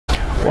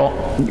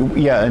Well,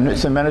 yeah, and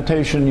it's a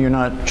meditation, you're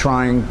not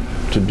trying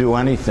to do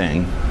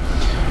anything.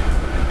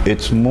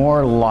 It's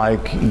more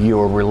like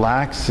you're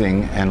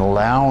relaxing and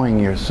allowing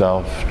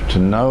yourself to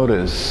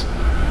notice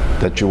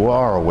that you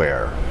are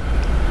aware.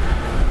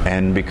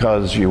 And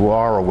because you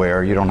are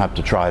aware, you don't have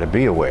to try to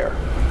be aware.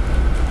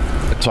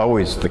 It's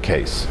always the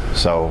case.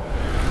 So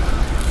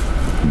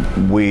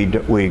we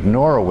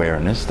ignore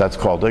awareness. That's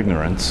called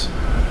ignorance,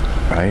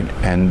 right?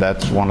 And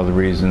that's one of the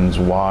reasons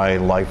why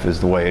life is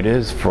the way it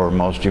is for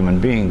most human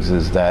beings,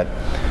 is that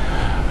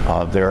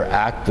they're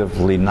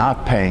actively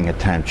not paying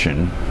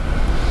attention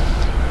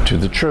to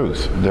the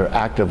truth. They're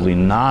actively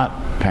not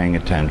paying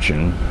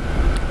attention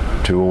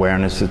to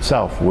awareness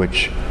itself,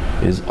 which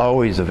is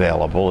always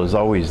available, is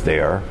always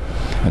there.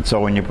 And so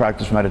when you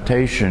practice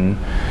meditation,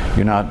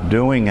 you're not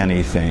doing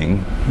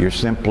anything, you're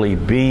simply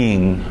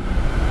being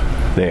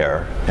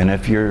there. And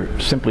if you're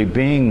simply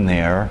being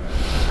there,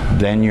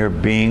 then you're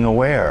being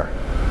aware,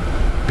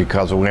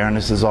 because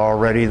awareness is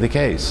already the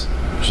case.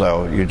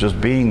 So you're just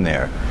being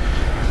there.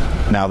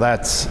 Now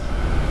that's,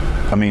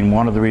 I mean,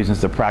 one of the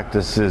reasons the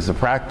practice is a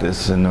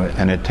practice,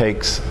 and it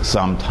takes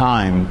some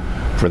time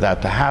for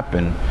that to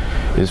happen,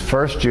 is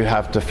first you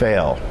have to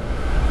fail.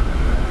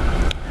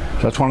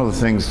 So that's one of the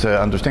things to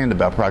understand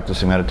about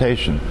practicing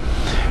meditation,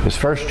 is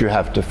first you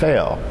have to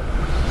fail.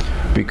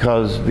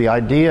 Because the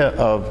idea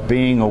of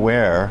being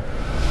aware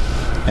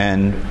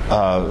and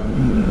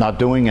not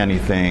doing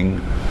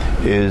anything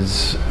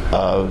is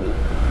a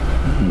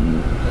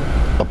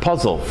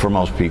puzzle for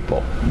most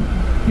people.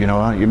 You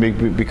know,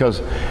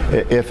 because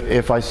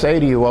if I say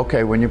to you,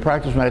 okay, when you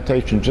practice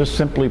meditation, just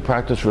simply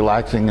practice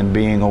relaxing and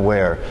being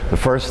aware, the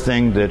first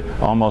thing that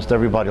almost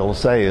everybody will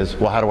say is,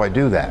 well, how do I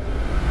do that?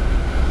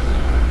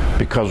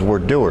 Because we're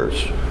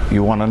doers.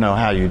 You want to know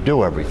how you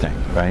do everything,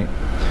 right?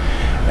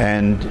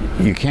 And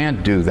you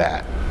can't do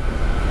that.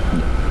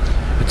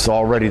 It's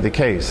already the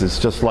case. It's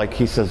just like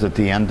he says at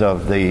the end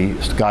of the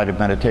guided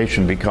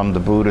meditation, become the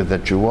Buddha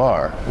that you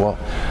are. Well,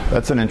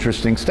 that's an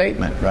interesting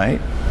statement, right?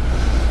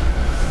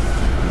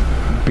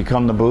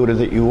 Become the Buddha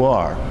that you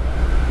are.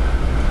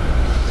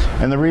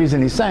 And the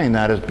reason he's saying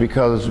that is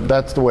because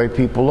that's the way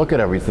people look at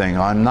everything.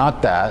 I'm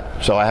not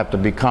that, so I have to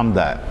become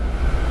that.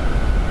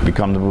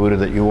 Become the Buddha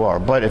that you are.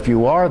 But if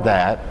you are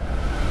that,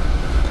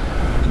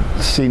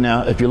 see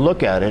now, if you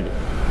look at it,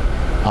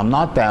 I'm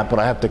not that, but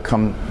I have to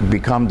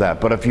become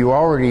that. But if you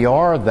already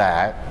are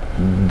that,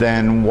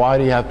 then why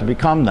do you have to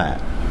become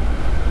that?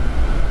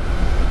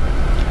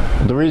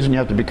 The reason you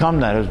have to become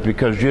that is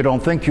because you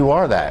don't think you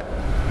are that.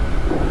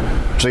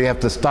 So you have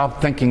to stop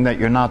thinking that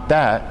you're not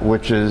that,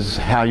 which is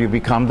how you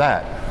become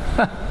that.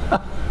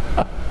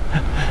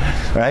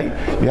 Right?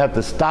 You have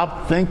to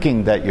stop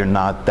thinking that you're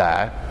not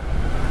that,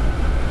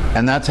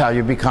 and that's how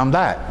you become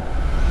that.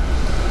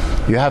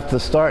 You have to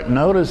start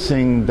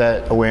noticing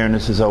that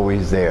awareness is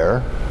always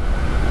there.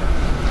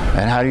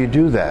 And how do you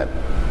do that?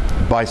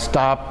 By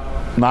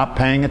not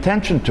paying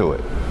attention to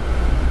it.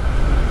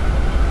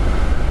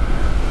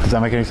 Does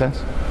that make any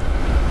sense?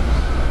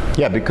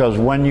 Yeah, because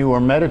when you are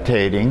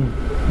meditating,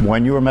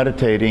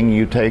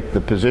 you take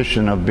the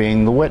position of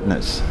being the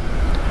witness.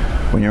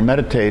 When you're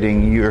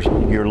meditating, you're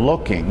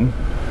looking.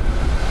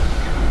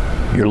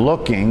 You're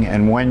looking,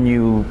 and when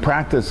you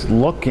practice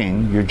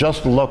looking, you're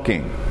just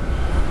looking.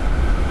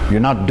 You're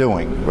not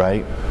doing,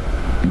 right?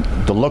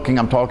 The looking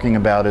I'm talking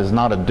about is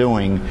not a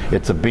doing,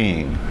 it's a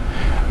being.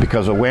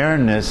 Because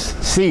awareness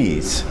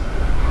sees.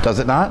 Does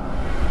it not?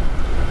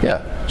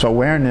 Yeah. So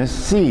awareness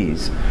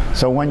sees.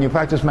 So when you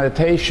practice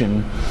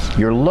meditation,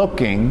 you're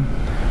looking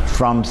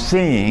from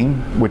seeing,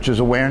 which is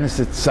awareness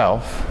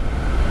itself,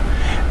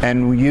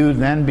 and you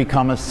then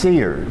become a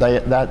seer.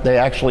 They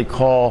actually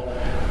call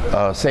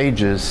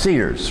sages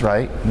seers,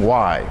 right?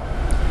 Why?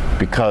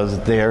 Because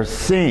they're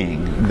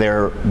seeing,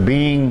 they're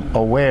being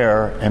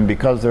aware, and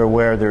because they're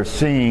aware, they're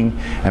seeing,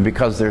 and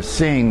because they're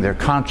seeing, they're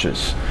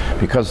conscious.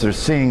 Because they're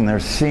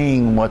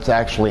seeing what's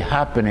actually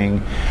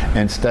happening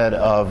instead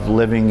of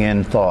living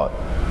in thought.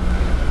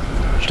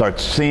 Start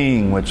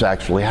seeing what's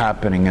actually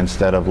happening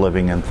instead of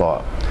living in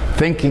thought.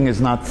 Thinking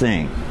is not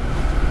seeing.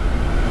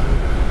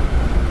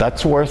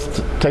 That's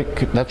worth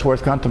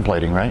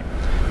contemplating, right?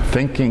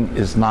 Thinking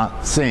is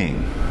not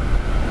seeing.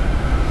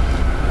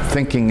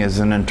 Thinking is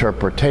an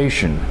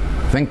interpretation.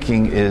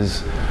 Thinking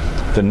is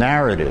the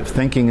narrative.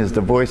 Thinking is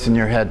the voice in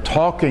your head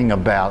talking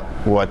about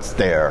what's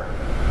there.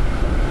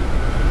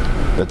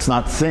 That's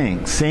not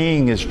seeing.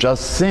 Seeing is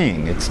just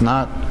seeing. It's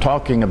not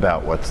talking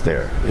about what's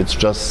there. It's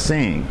just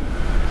seeing.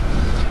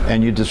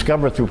 And you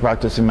discover through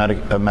practicing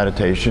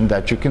meditation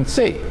that you can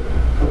see.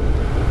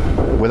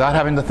 Without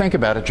having to think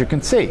about it, you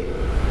can see.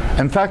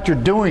 In fact, you're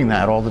doing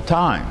that all the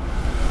time.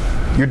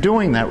 You're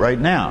doing that right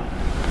now.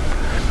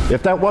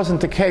 If that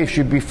wasn't the case,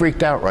 you'd be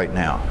freaked out right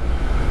now.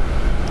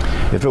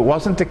 If it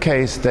wasn't the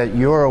case that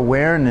your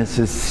awareness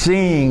is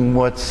seeing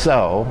what's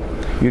so,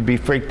 you'd be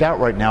freaked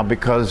out right now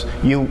because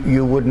you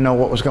wouldn't know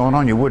what was going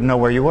on. You wouldn't know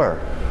where you were.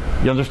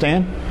 You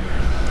understand?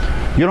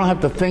 You don't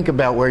have to think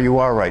about where you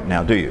are right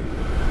now, do you?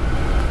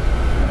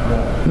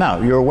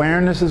 No, your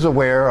awareness is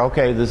aware,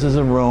 okay, this is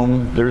a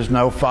room, there's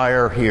no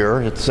fire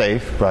here, it's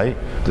safe, right?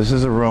 This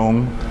is a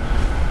room,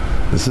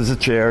 this is a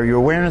chair. Your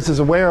awareness is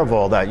aware of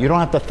all that. You don't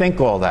have to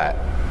think all that,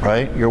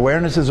 right? Your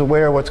awareness is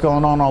aware of what's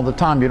going on all the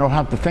time. You don't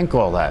have to think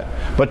all that.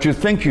 But you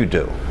think you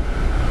do.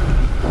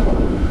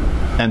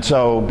 And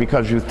so,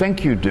 because you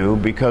think you do,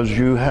 because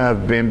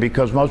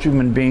most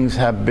human beings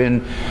have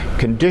been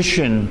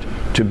conditioned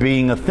to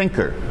being a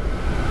thinker,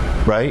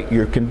 right?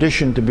 You're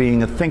conditioned to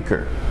being a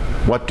thinker.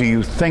 What do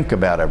you think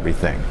about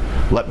everything?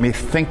 Let me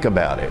think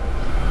about it,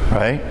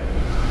 right?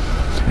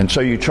 And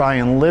so you try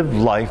and live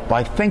life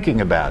by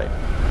thinking about it,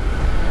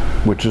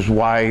 which is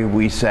why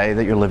we say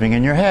that you're living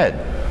in your head.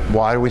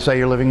 Why do we say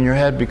you're living in your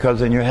head?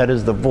 Because in your head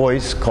is the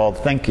voice called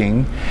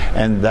thinking,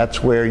 and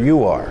that's where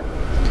you are.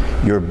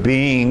 You're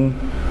being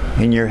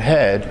in your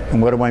head.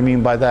 And what do I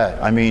mean by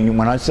that? I mean,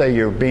 when I say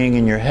you're being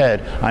in your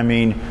head, I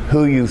mean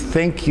who you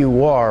think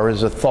you are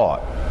is a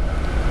thought,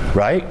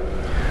 right?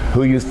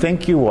 Who you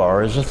think you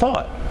are is a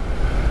thought,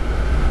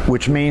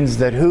 which means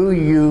that who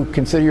you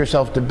consider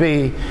yourself to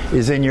be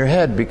is in your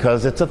head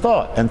because it's a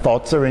thought, and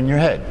thoughts are in your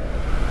head.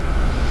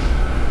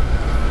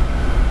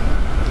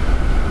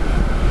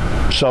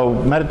 So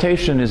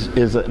meditation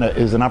is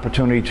an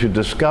opportunity to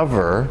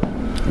discover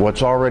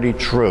what's already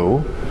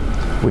true,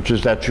 which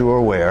is that you are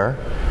aware,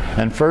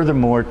 and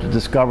furthermore to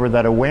discover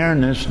that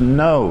awareness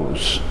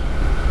knows.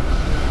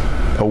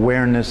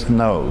 Awareness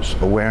knows.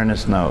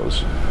 Awareness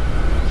knows.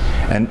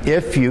 And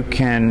if you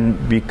can,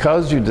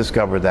 because you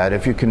discover that,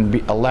 if you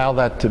can allow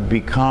that to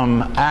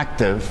become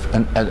active,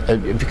 and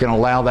if you can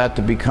allow that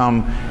to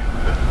become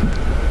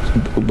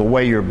the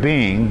way you're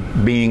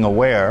being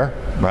aware,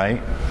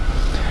 right?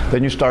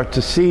 Then you start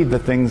to see the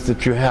things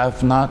that you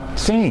have not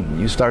seen.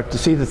 You start to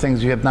see the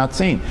things you have not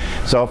seen.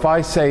 So if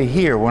I say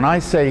here, when I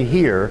say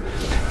here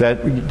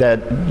that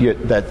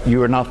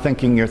you are not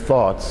thinking your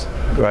thoughts,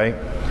 right?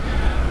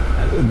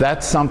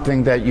 That's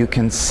something that you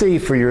can see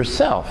for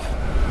yourself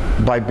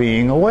by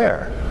being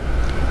aware.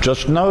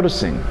 Just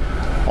noticing.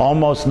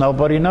 Almost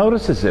nobody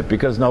notices it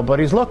because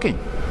nobody's looking.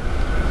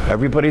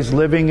 Everybody's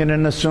living in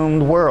an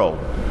assumed world.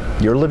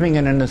 You're living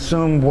in an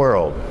assumed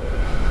world.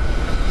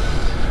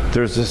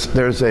 There's a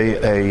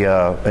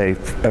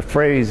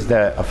phrase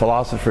that a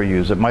philosopher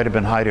used, it might have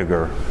been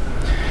Heidegger,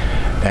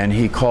 and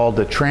he called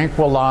the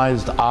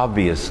tranquilized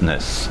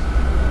obviousness.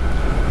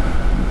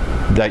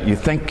 That you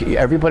think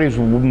everybody's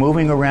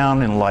moving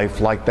around in life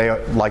like they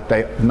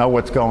know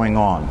what's going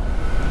on.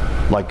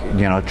 Like,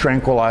 you know,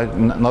 tranquilized,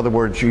 in other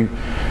words, the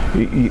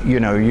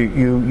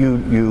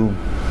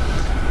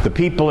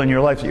people in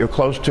your life that you're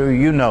close to,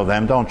 you know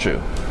them, don't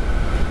you?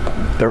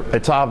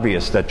 It's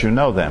obvious that you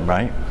know them,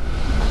 right?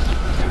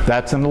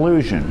 That's an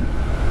illusion.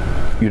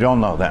 You don't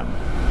know them.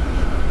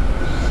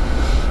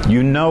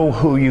 You know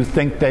who you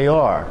think they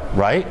are,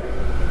 right?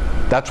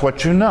 That's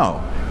what you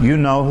know. You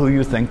know who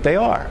you think they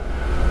are.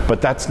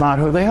 But that's not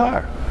who they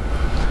are.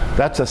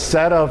 That's a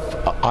set of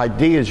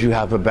ideas you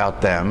have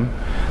about them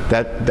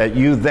that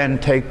you then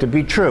take to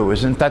be true.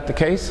 Isn't that the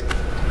case?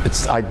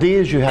 It's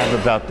ideas you have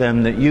about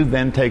them that you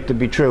then take to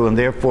be true, and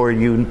therefore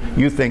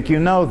you think you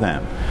know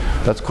them.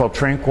 That's called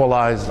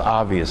tranquilized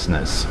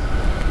obviousness.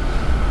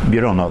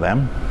 You don't know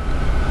them.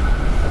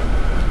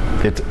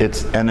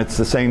 It's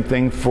the same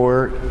thing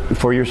for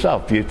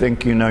yourself. You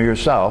think you know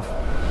yourself.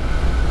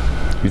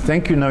 You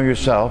think you know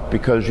yourself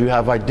because you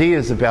have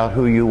ideas about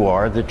who you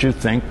are that you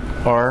think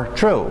are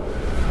true,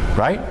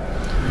 right?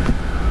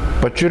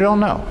 But you don't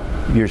know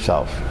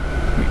yourself.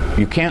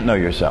 You can't know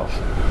yourself.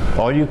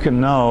 All you can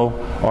know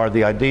are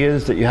the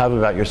ideas that you have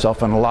about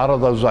yourself, and a lot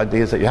of those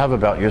ideas that you have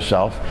about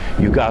yourself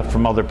you got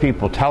from other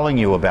people telling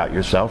you about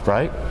yourself,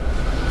 right?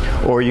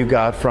 Or you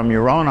got from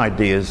your own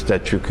ideas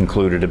that you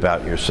concluded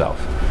about yourself.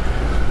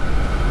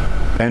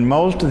 And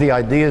most of the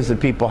ideas that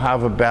people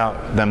have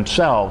about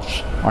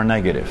themselves are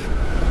negative.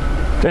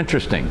 It's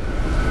interesting.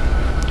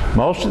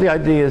 Most of the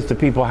ideas that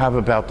people have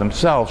about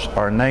themselves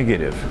are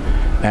negative.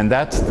 And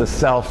that's the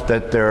self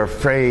that they're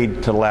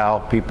afraid to allow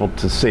people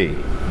to see.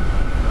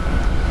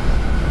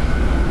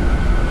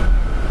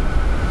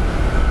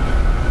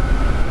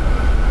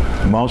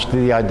 Most of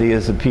the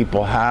ideas that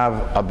people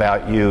have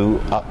about you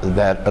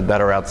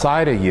that are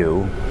outside of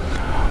you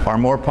are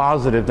more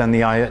positive than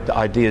the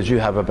ideas you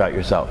have about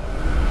yourself.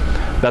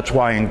 That's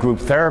why in group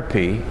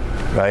therapy,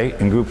 right?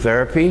 In group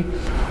therapy,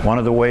 one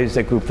of the ways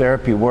that group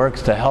therapy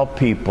works to help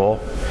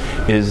people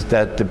is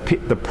that the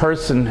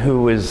person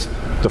who is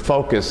the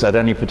focus at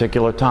any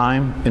particular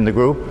time in the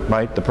group,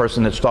 right? The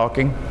person that's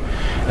talking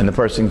and the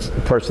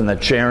person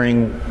that's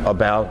sharing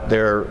about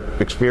their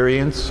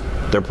experience,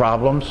 their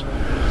problems,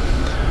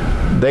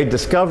 they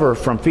discover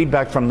from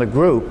feedback from the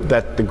group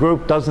that the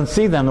group doesn't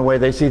see them the way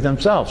they see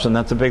themselves, and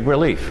that's a big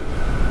relief.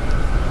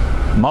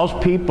 Most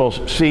people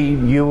see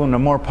you in a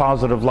more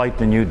positive light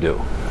than you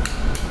do.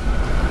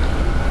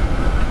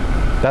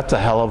 That's a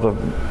hell of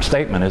a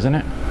statement, isn't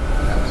it?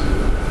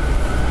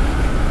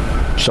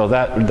 So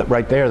that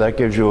right there, that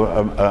gives you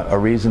a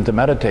reason to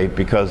meditate,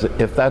 because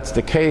if that's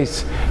the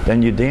case,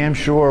 then you damn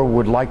sure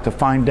would like to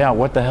find out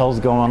what the hell's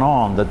going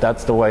on, that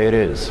that's the way it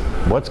is.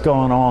 What's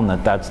going on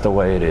that that's the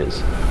way it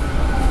is?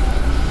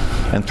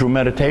 And through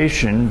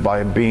meditation,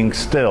 by being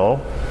still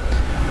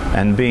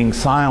and being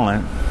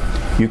silent,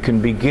 you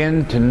can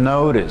begin to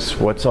notice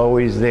what's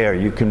always there.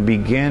 You can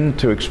begin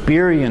to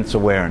experience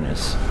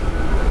awareness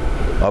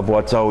of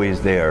what's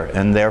always there,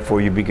 and therefore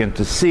you begin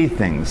to see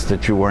things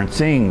that you weren't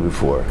seeing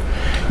before.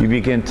 You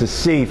begin to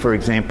see, for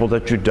example,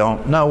 that you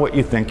don't know what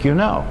you think you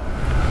know.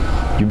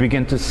 You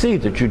begin to see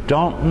that you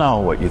don't know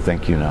what you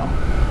think you know.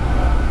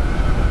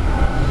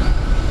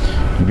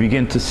 You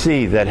begin to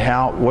see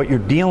that what you're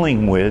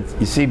dealing with,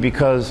 you see,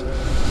 because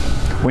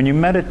when you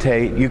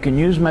meditate, you can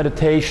use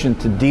meditation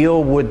to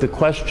deal with the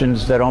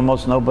questions that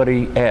almost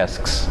nobody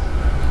asks.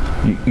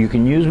 You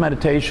can use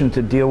meditation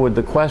to deal with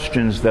the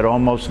questions that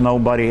almost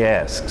nobody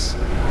asks.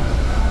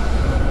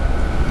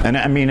 And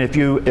I mean, if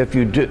you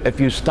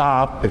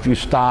stop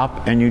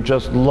and you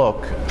just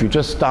look, if you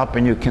just stop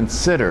and you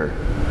consider,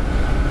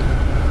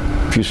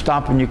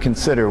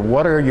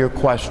 what are your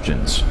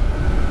questions?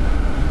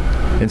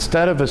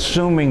 Instead of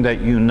assuming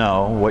that you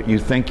know what you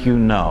think you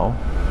know,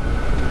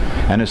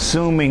 and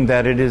assuming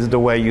that it is the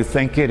way you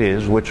think it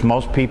is, which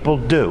most people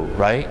do,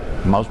 right?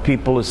 Most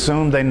people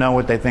assume they know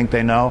what they think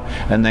they know,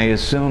 and they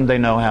assume they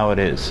know how it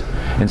is.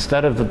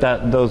 Instead of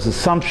those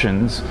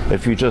assumptions,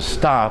 if you just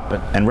stop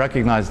and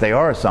recognize they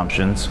are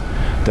assumptions,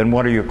 then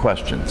what are your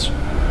questions?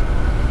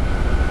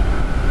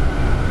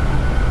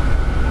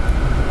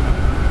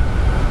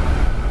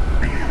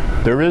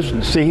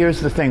 See, here's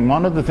the thing.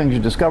 One of the things you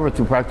discover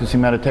through practicing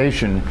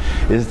meditation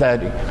is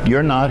that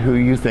you're not who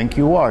you think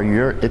you are.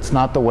 It's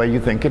not the way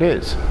you think it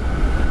is.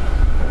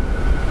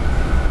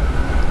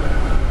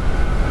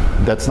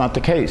 That's not the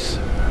case.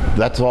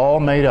 That's all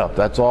made up.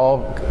 That's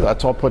all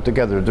put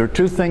together. There are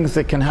two things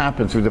that can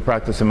happen through the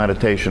practice of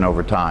meditation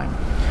over time.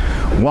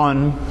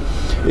 One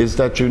is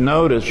that you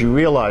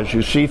realize,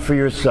 you see for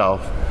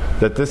yourself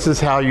that this is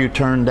how you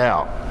turned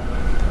out.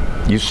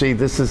 You see,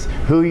 this is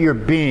who you're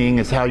being,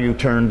 is how you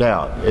turned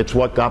out. It's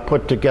what got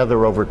put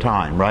together over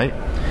time, right?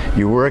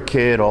 You were a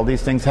kid, all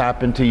these things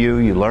happened to you,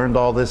 you learned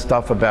all this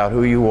stuff about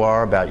who you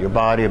are, about your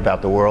body,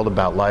 about the world,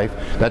 about life.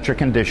 That's your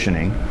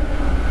conditioning.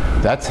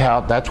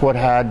 That's what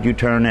had you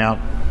turn out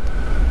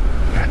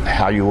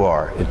how you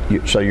are.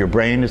 So your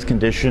brain is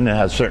conditioned, it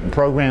has certain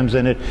programs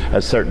in it,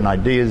 has certain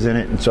ideas in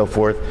it, and so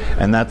forth,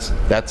 and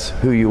that's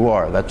who you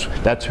are.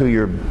 That's who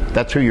you're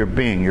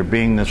being. You're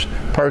being this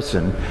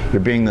person.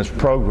 You're being this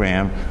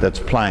program that's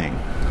playing.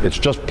 It's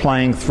just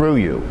playing through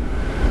you,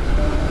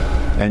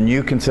 and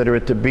you consider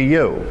it to be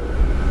you.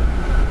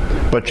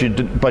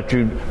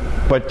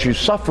 But you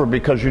suffer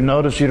because you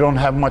notice you don't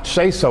have much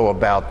say-so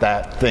about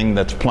that thing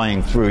that's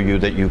playing through you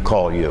that you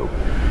call you.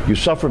 You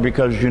suffer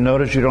because you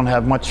notice you don't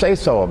have much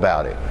say-so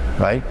about it,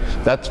 right?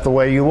 That's the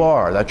way you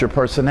are. That's your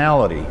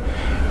personality,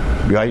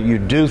 right? You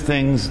do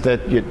things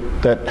that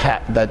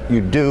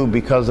you do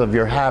because of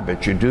your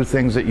habits. You do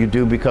things that you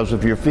do because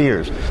of your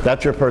fears.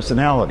 That's your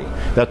personality.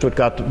 That's what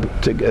got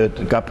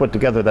put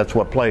together. That's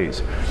what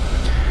plays.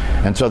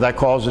 And so that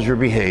causes your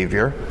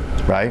behavior,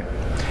 right?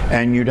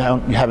 And you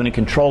don't have any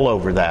control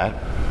over that.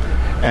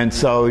 And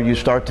so you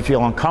start to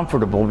feel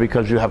uncomfortable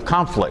because you have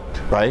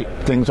conflict, right?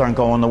 Things aren't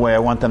going the way I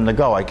want them to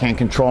go. I can't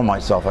control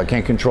myself. I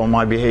can't control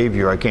my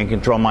behavior. I can't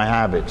control my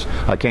habits.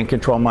 I can't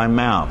control my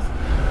mouth,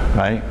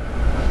 right?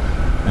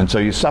 And so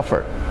you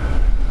suffer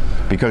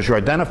because you're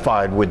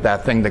identified with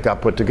that thing that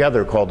got put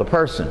together called a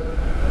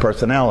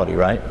personality,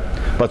 right?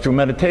 But through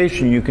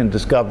meditation you can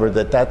discover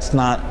that that's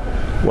not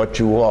what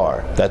you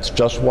are. That's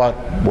just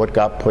what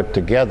got put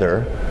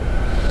together.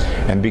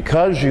 And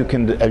because you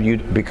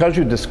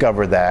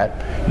discover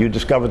that, you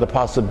discover the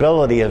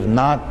possibility of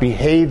not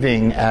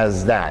behaving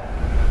as that.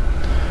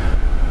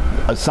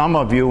 Some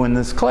of you in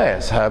this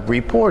class have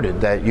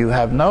reported that you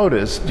have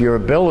noticed your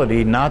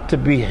ability not to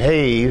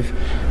behave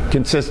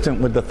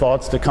consistent with the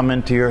thoughts that come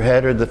into your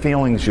head or the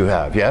feelings you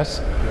have, yes?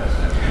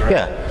 Yes.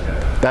 Yeah.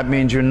 That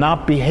means you're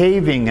not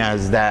behaving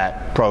as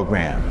that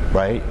program,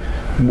 right?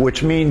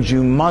 Which means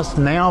you must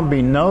now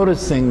be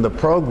noticing the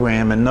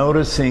program and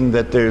noticing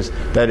that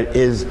it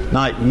is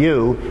not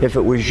you. If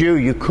it was you,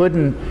 you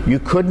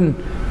couldn't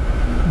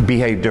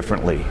behave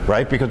differently,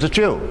 right? Because it's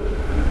you.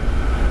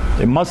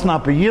 It must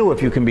not be you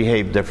if you can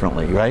behave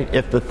differently, right?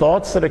 If the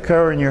thoughts that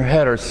occur in your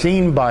head are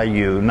seen by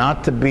you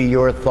not to be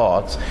your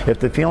thoughts, if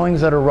the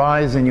feelings that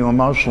arise in you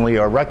emotionally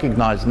are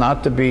recognized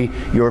not to be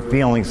your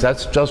feelings,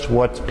 that's just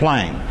what's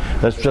playing.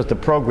 That's just a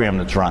program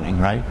that's running,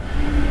 right?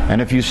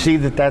 And if you see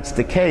that that's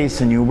the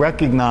case and you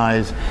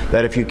recognize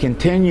that if you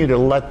continue to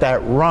let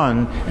that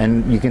run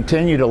and you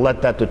continue to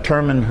let that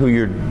determine who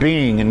you're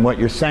being and what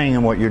you're saying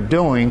and what you're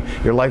doing,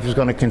 your life is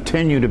going to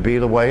continue to be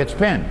the way it's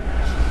been,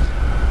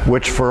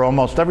 which for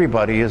almost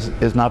everybody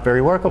is not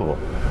very workable,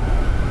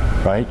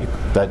 right?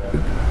 That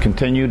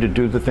continue to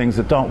do the things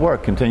that don't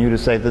work, continue to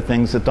say the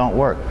things that don't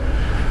work,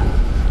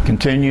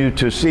 continue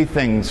to see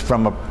things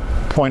from a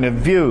point of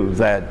view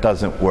that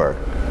doesn't work,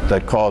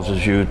 that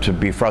causes you to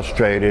be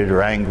frustrated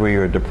or angry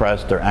or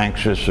depressed or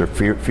anxious or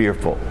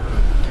fearful.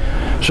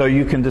 So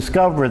you can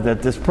discover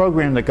that this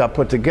program that got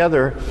put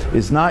together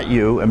is not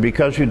you, and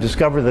because you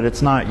discover that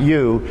it's not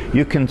you,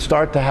 you can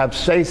start to have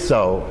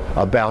say-so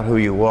about who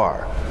you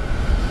are.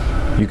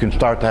 You can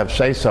start to have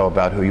say-so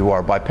about who you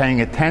are by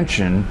paying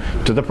attention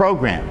to the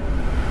program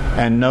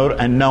and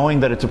knowing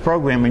that it's a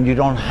program, and you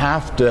don't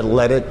have to you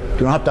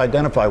don't have to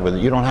identify with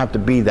it. You don't have to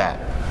be that.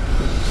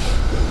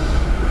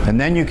 And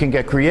then you can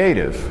get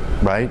creative,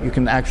 right? You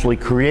can actually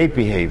create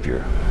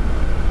behavior.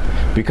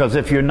 Because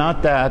if you're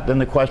not that, then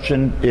the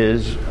question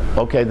is,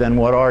 okay, then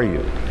what are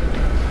you?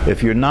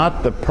 If you're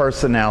not the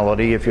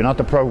personality, if you're not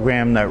the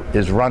program that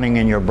is running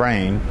in your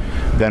brain,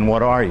 then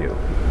what are you?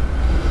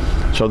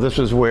 So this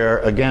is where,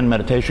 again,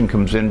 meditation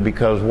comes in,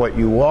 because what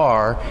you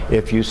are,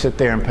 if you sit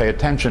there and pay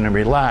attention and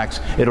relax,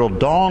 it'll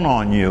dawn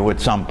on you at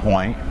some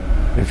point.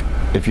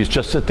 If you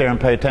just sit there and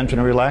pay attention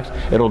and relax,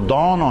 it'll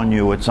dawn on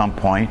you at some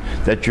point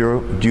that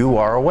you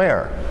are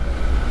aware.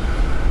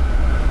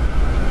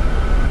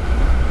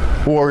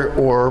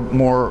 Or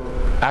more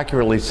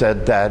accurately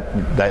said,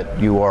 that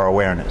you are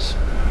awareness.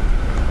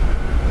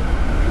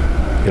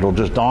 It'll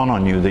just dawn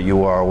on you that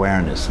you are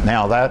awareness.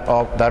 Now that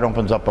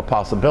opens up a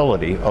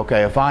possibility.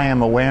 Okay, if I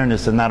am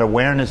awareness and that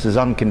awareness is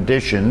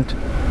unconditioned,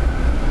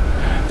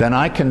 then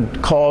I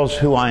can cause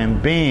who I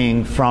am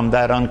being from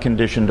that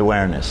unconditioned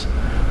awareness.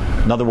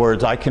 In other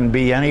words, I can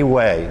be any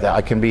way,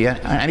 I can be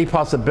any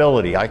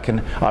possibility, I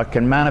can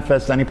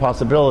manifest any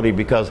possibility,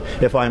 because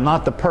if I'm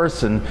not the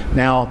person,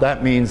 now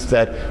that means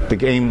that the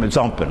game is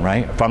open,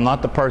 right? If I'm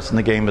not the person,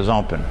 the game is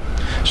open.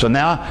 So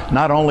now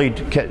not only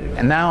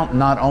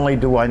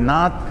do I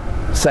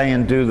not say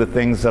and do the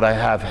things that I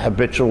have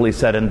habitually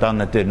said and done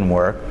that didn't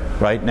work,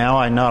 right? Now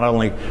I not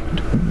only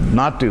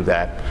not do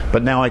that,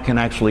 but now I can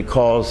actually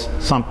cause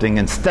something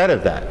instead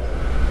of that.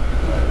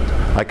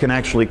 I can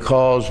actually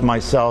cause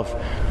myself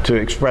to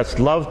express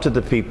love to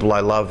the people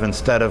I love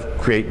instead of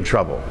creating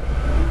trouble.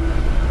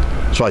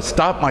 So I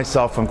stop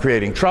myself from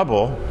creating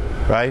trouble,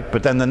 right?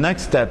 But then the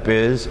next step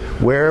is,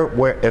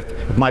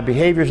 if my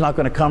behavior is not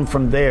going to come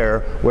from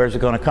there, where's it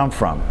going to come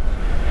from?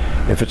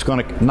 If it's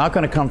not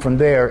going to come from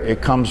there,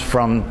 it comes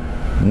from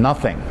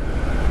nothing.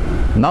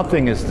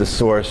 Nothing is the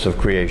source of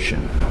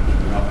creation.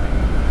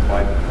 Nothing.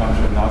 Why it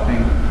comes from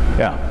nothing?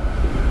 Yeah.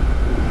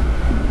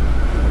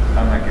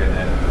 I'm not getting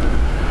it.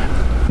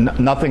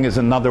 Nothing is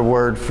another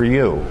word for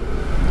you.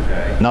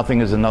 Okay.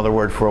 Nothing is another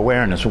word for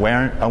awareness.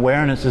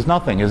 Awareness is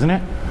nothing, isn't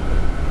it?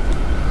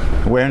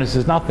 Awareness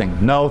is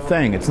nothing. No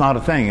thing. It's not a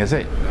thing, is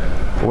it?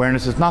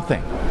 Awareness is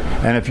nothing.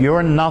 And if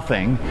you're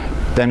nothing,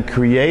 then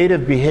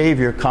creative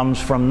behavior comes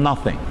from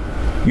nothing.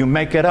 You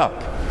make it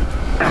up.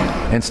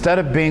 Instead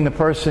of being the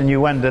person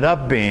you ended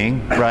up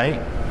being,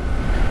 right?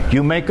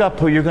 You make up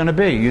who you're going to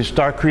be. You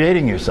start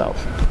creating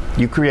yourself.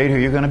 You create who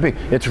you're going to be.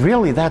 It's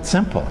really that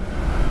simple.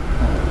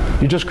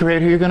 You just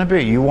create who you're going to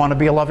be. You want to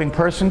be a loving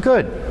person?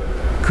 Good.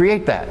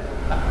 Create that.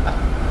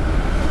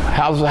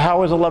 How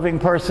does a loving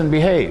person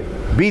behave?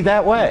 Be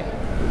that way.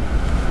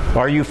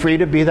 Are you free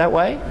to be that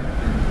way?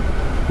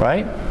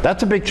 Right?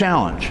 That's a big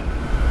challenge.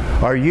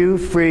 Are you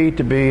free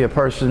to be a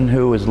person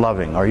who is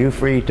loving? Are you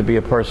free to be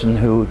a person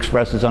who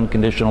expresses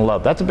unconditional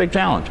love? That's a big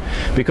challenge.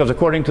 Because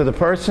according to the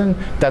person,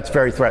 that's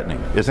very threatening,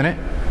 isn't it?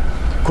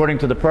 According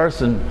to the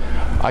person,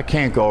 I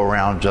can't go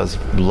around just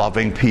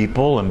loving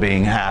people and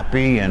being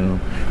happy and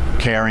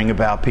caring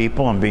about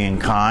people and being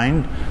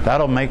kind.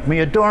 That'll make me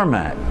a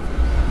doormat.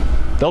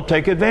 They'll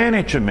take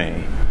advantage of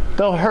me.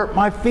 They'll hurt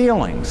my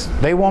feelings.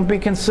 They won't be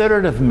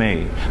considerate of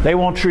me. They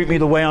won't treat me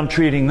the way I'm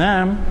treating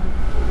them.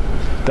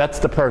 That's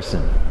the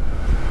person,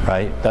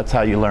 right? That's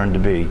how you learn to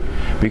be.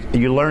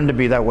 You learn to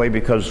be that way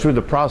because through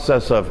the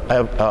process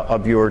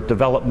of your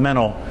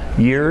developmental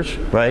years,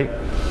 right?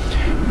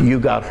 You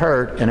got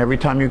hurt, and every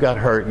time you got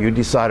hurt, you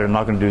decided, I'm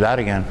not going to do that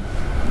again.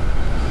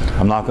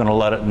 I'm not going to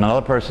let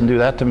another person do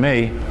that to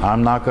me.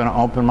 I'm not going to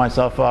open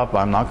myself up.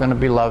 I'm not going to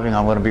be loving.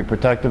 I'm going to be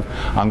protective.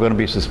 I'm going to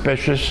be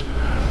suspicious.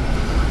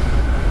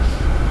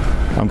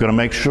 I'm going to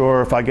make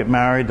sure if I get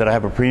married that I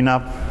have a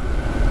prenup.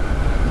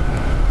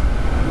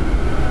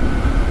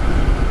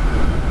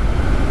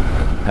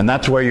 And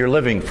that's where you're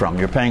living from.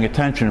 You're paying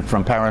attention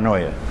from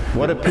paranoia.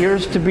 What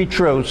appears to be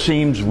true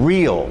seems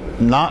real,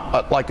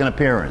 not like an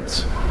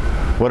appearance.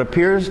 What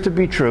appears to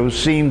be true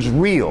seems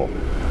real.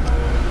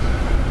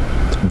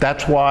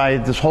 That's why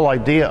this whole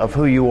idea of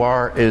who you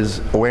are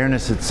is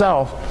awareness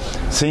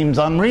itself seems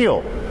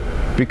unreal.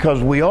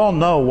 Because we all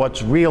know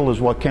what's real is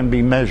what can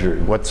be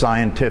measured, what's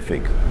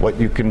scientific, what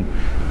you can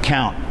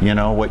count, you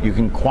know, what you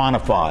can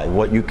quantify,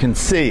 what you can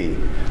see.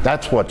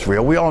 That's what's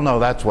real. We all know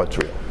that's what's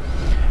real.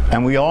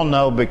 And we all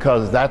know,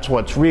 because that's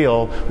what's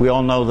real, we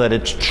all know that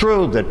it's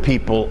true that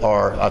people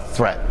are a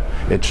threat.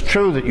 It's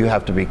true that you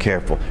have to be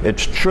careful.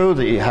 It's true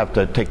that you have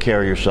to take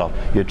care of yourself.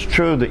 It's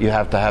true that you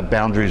have to have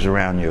boundaries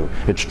around you.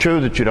 It's true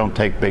that you don't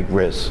take big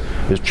risks.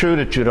 It's true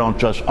that you don't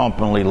just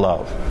openly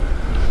love.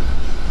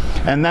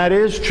 And that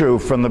is true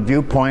from the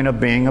viewpoint of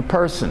being a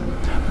person,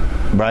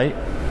 right?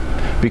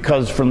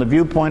 Because from the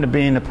viewpoint of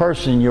being a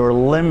person, you're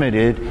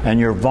limited and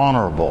you're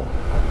vulnerable.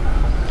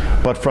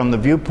 But from the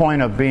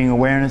viewpoint of being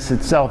awareness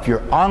itself,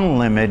 you're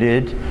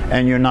unlimited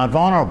and you're not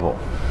vulnerable.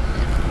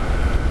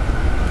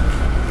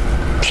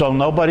 So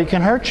nobody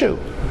can hurt you.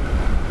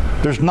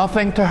 There's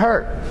nothing to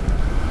hurt.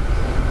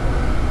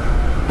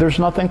 There's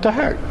nothing to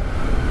hurt.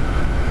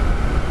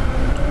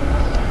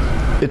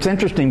 It's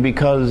interesting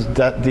because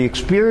that the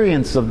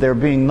experience of there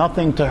being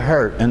nothing to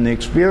hurt and the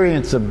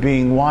experience of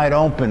being wide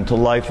open to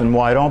life and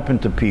wide open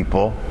to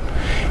people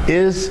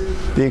is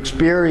the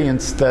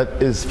experience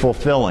that is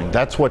fulfilling.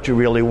 That's what you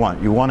really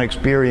want. You want to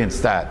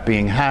experience that,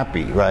 being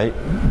happy, right?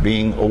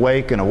 Being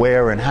awake and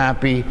aware and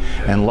happy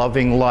and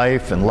loving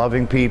life and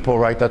loving people,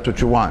 right? That's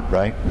what you want,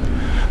 right?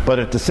 But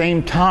at the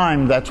same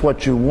time, that's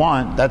what you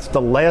want. That's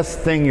the last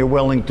thing you're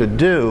willing to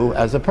do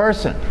as a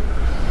person.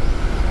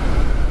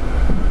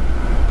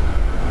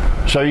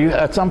 So you,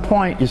 at some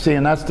point, you see,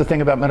 and that's the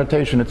thing about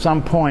meditation, at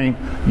some point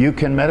you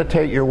can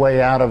meditate your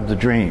way out of the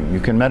dream.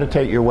 You can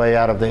meditate your way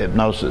out of the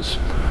hypnosis.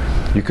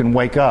 You can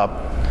wake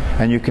up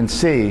and you can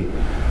see,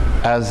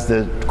 as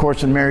the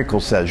Course in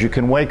Miracles says, you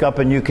can wake up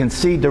and you can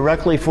see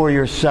directly for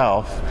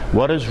yourself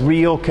what is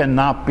real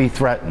cannot be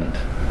threatened.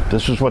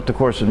 This is what the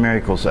Course in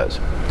Miracles says.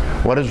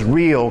 What is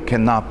real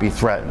cannot be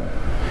threatened.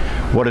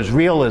 What is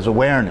real is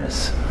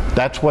awareness.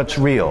 That's what's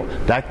real.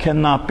 That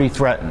cannot be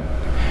threatened.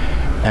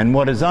 And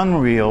what is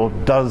unreal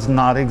does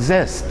not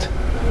exist.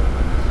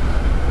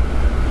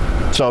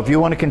 So if you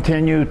want to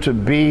continue to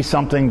be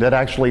something that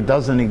actually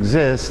doesn't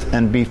exist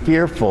and be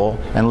fearful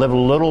and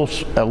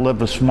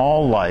live a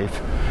small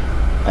life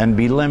and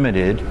be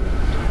limited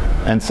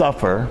and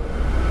suffer,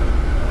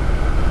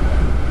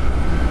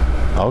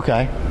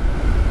 okay.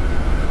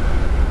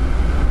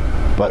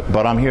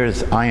 But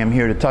I am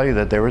here to tell you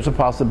that there is a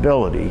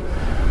possibility.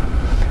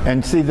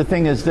 And see, the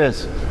thing is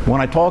this, when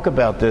I talk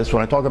about this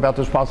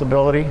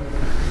possibility,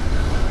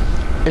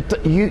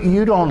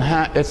 you don't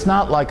have, it's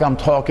not like I'm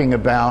talking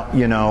about,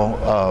 you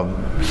know,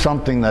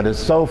 something that is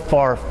so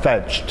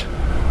far-fetched.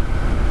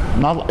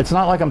 It's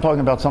not like I'm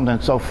talking about something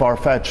that's so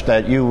far-fetched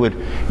that you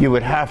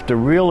would have to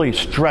really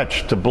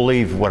stretch to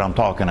believe what I'm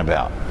talking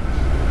about.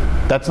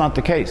 That's not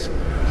the case.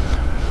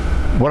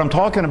 What I'm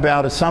talking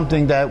about is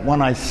something that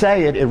when I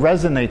say it, it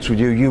resonates with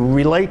you. You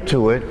relate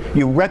to it.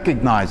 You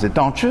recognize it,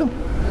 don't you?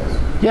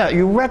 Yeah,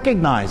 you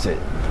recognize it.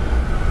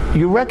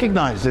 You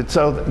recognize it.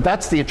 So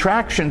that's the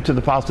attraction to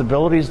the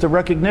possibilities, the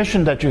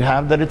recognition that you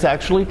have that it's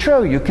actually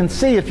true. You can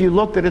see if you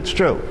look that it's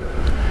true.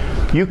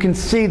 You can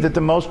see that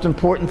the most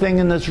important thing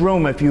in this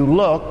room, if you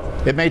look,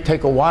 it may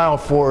take a while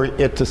for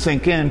it to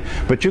sink in,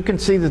 but you can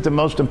see that the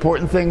most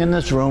important thing in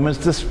this room is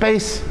the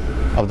space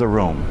of the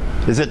room.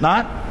 Is it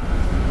not?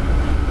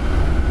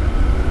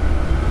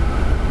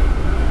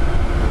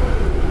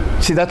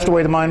 See, that's the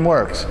way the mind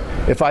works.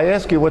 If I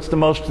ask you what's the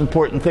most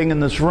important thing in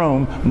this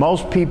room,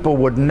 most people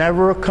would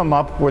never come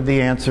up with the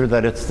answer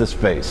that it's the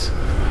space.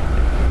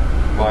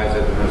 Why is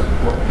it the most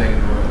important thing in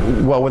the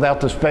room? Well,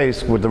 without the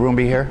space, would the room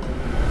be here?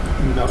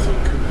 Nothing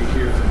could be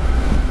here.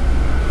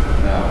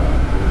 No,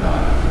 it would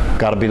not.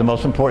 Got to be the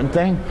most important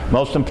thing.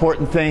 Most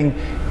important thing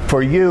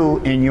for you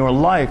in your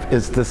life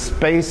is the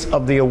space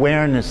of the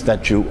awareness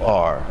that you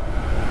are.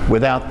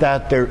 Without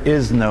that, there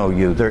is no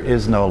you. There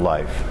is no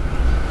life.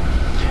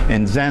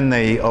 In Zen,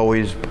 they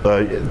always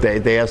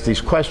they ask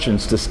these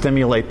questions to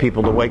stimulate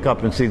people to wake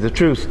up and see the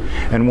truth.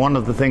 And one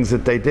of the things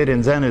that they did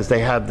in Zen is they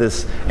have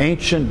this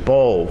ancient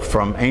bowl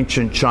from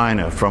ancient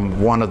China,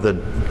 from one of the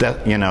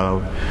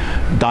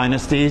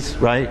dynasties,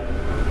 right?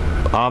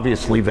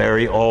 Obviously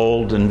very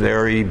old and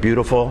very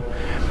beautiful.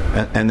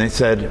 And they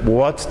said,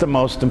 "What's the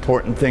most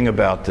important thing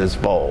about this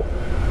bowl?"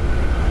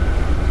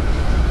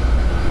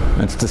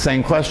 It's the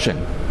same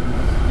question.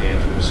 The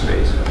answer was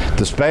space.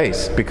 The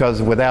space, because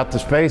without the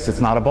space,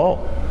 it's not a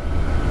bowl.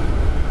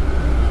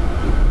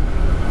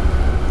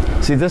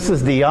 See, this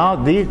is the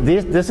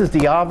obviousness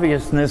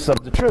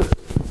of the truth.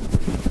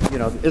 You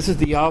know, this is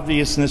the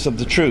obviousness of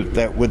the truth,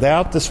 that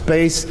without the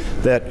space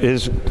that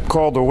is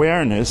called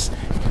awareness,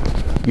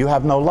 you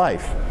have no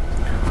life.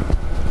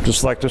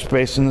 Just like the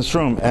space in this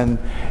room. And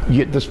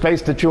the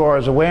space that you are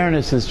as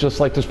awareness is just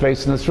like the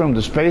space in this room.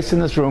 The space in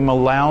this room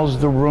allows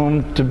the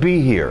room to be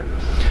here.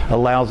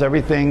 Allows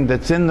everything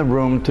that's in the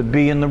room to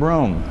be in the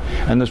room.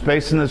 And the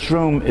space in this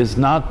room is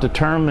not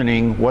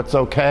determining what's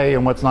okay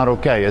and what's not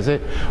okay, is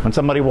it? When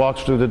somebody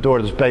walks through the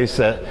door, the space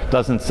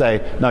doesn't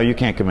say, "No, you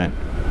can't come in."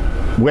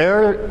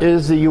 Where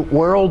is the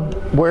world?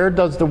 Where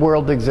does the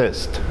world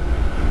exist?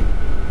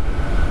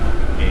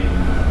 In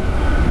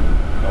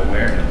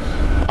awareness.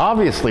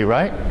 Obviously,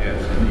 right?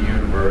 Yes, in the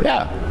universe.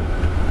 Yeah.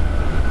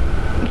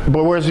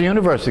 But where does the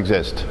universe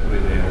exist?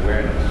 Within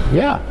awareness.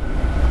 Yeah.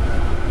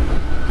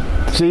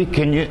 See,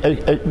 can you?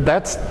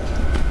 That's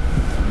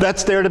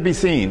there to be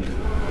seen.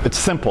 It's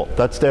simple.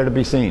 That's there to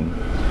be seen.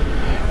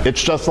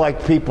 It's just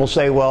like people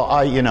say, "Well,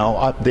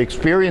 the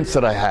experience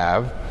that I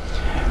have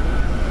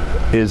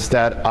is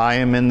that I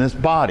am in this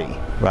body,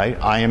 right?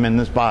 I am in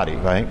this body,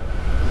 right?"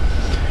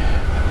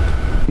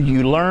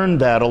 you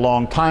learned that a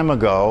long time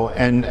ago,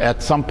 and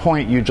at some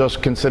point you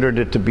just considered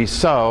it to be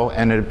so,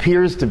 and it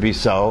appears to be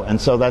so, and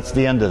so that's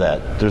the end of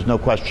that. There's no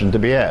question to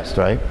be asked,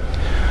 right?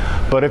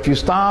 But if you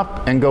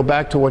stop and go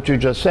back to what you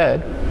just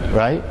said,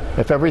 right?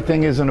 If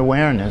everything is an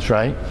awareness,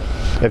 right?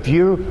 If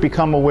you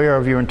become aware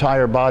of your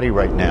entire body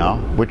right now,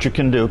 which you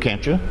can do,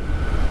 can't you?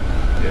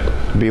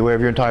 Yeah. Be aware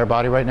of your entire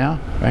body right now,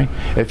 right?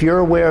 If you're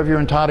aware of your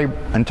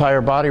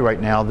entire body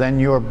right now, then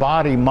your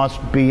body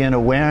must be in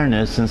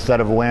awareness instead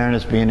of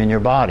awareness being in your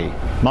body.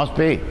 Must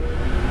be.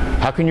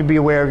 How can you be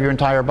aware of your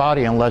entire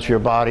body unless your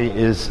body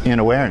is in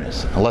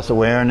awareness? Unless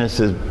awareness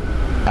is,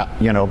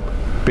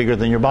 bigger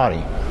than your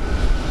body.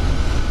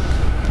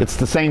 It's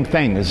the same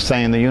thing as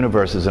saying the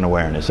universe is an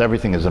awareness.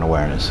 Everything is an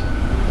awareness.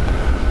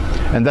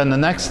 And then the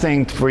next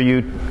thing for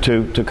you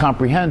to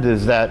comprehend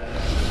is that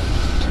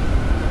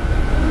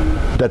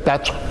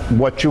that's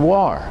what you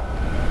are.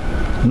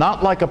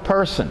 Not like a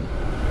person.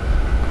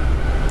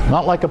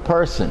 Not like a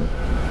person.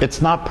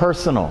 It's not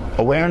personal.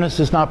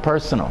 Awareness is not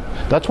personal.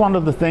 That's one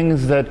of the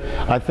things that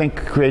I think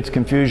creates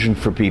confusion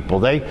for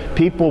people.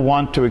 People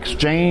want to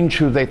exchange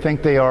who they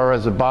think they are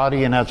as a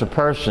body and as a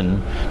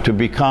person to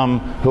become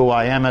who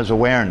I am as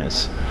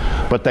awareness.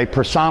 But they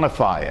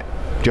personify it.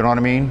 Do you know what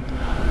I mean?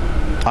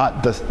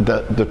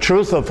 The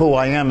truth of who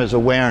I am is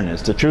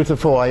awareness. The truth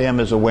of who I am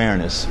is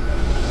awareness.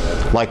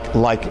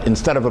 Like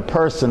instead of a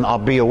person, I'll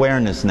be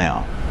awareness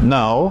now.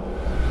 No.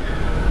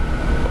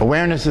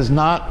 Awareness is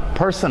not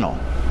personal.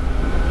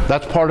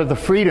 That's part of the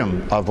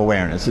freedom of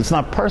awareness. It's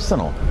not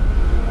personal.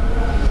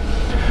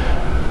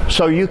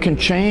 So you can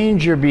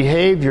change your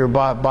behavior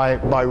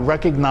by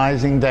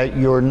recognizing that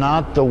you're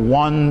not the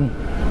one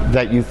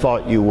that you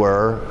thought you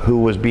were who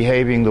was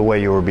behaving the way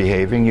you were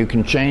behaving. You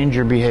can change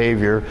your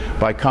behavior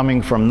by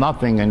coming from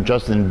nothing and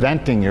just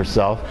inventing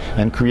yourself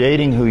and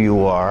creating who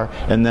you are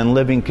and then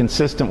living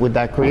consistent with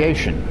that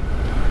creation.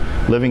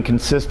 Living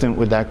consistent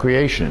with that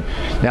creation.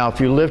 Now, if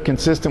you live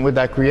consistent with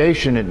that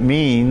creation, it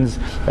means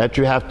that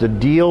you have to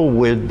deal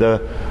with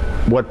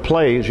what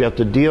plays. You have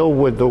to deal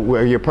with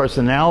where your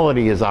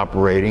personality is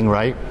operating,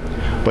 right?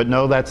 But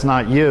no, that's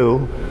not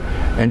you.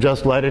 And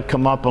just let it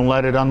come up and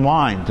let it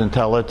unwind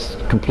until it's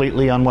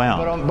completely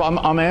unwound. But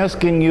I'm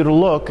asking you to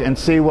look and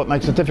see what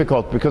makes it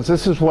difficult, because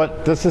this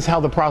is how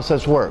the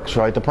process works,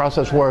 right? The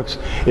process works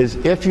is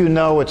if you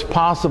know it's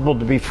possible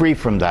to be free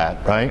from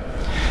that, right?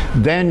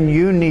 Then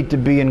you need to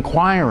be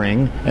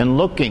inquiring and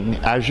looking,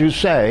 as you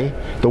say,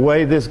 the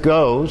way this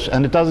goes,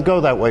 and it doesn't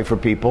go that way for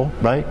people,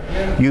 right?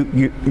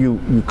 You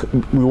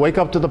wake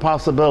up to the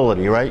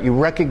possibility, right? You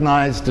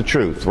recognize the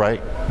truth,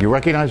 right? You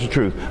recognize the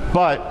truth.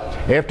 But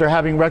after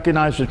having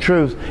recognized the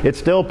truth, it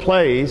still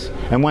plays,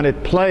 and when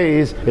it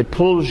plays, it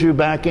pulls you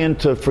back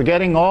into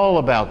forgetting all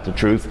about the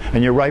truth,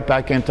 and you're right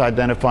back into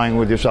identifying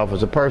with yourself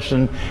as a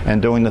person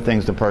and doing the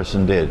things the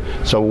person did.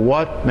 So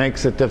what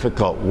makes it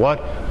difficult? What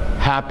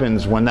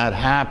happens when that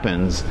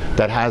happens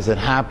that has it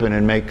happen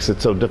and makes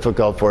it so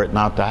difficult for it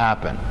not to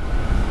happen?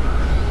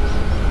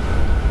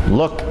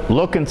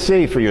 Look and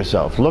see for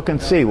yourself. Look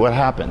and see what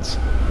happens.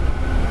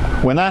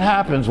 When that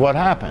happens, what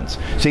happens?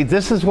 See,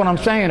 this is what I'm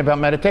saying about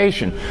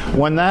meditation.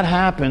 When that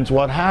happens,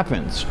 what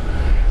happens?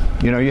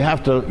 You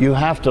have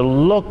to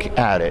look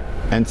at it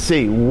and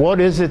see what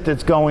is it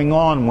that's going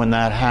on when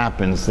that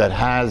happens that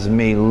has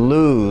me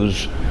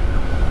lose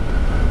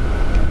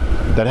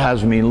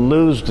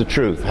the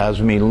truth,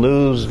 has me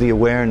lose the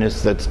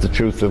awareness that's the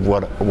truth of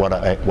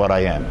what I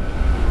am.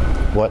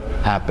 What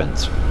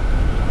happens?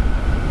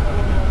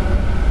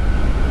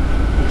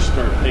 You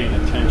start paying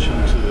attention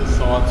to the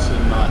thoughts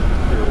and not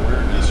your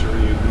awareness, or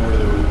you ignore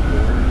the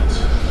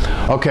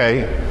awareness.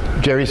 Okay,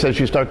 Jerry says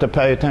you start to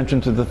pay attention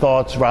to the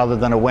thoughts rather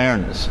than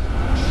awareness.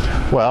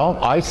 Well,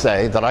 I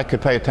say that I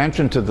could pay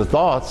attention to the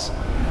thoughts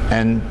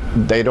and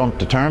they don't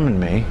determine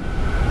me.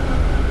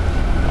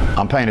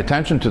 I'm paying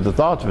attention to the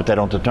thoughts, but they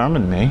don't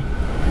determine me.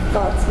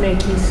 Thoughts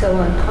make you so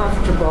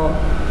uncomfortable,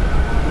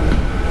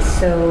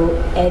 so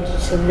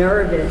edged, so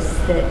nervous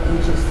that you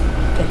just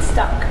get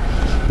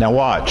stuck. Now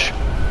watch.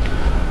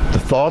 The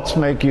thoughts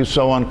make you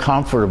so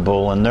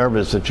uncomfortable and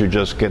nervous that you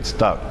just get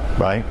stuck,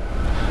 right?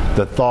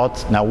 The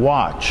thoughts, now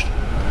watch.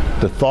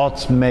 The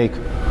thoughts make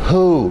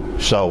who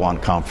so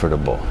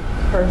uncomfortable?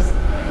 Person.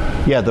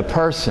 Yeah, the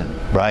person,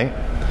 right?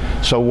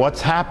 So what's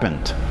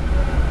happened?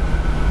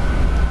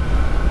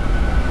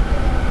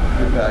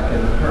 You're back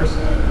in the person.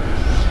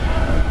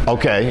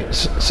 Okay,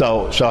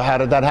 so how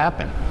did that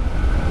happen?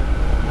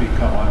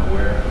 Become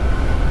unaware.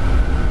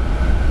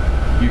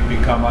 You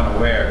become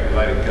unaware, you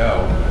let it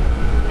go.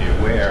 Be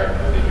aware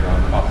that you're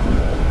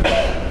uncomfortable.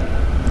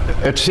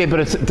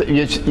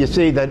 You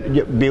see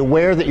that, be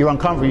aware that you're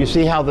uncomfortable. You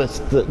see how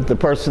the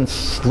person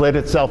slid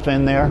itself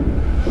in there?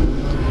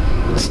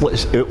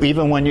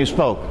 Even when you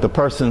spoke, the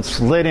person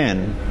slid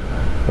in,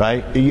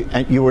 right?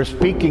 You were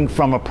speaking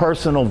from a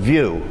personal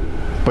view,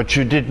 but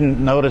you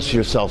didn't notice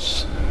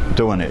yourself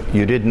doing it.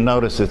 You didn't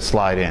notice it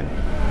slide in.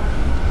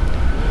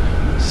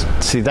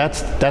 See,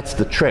 that's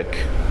the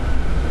trick.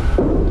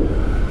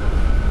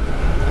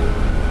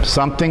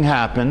 Something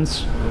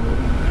happens,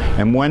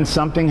 and when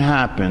something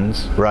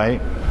happens, right,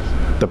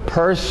 the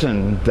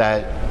person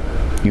that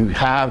you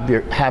have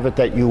it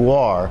that you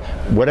are,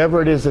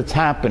 whatever it is that's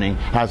happening,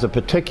 has a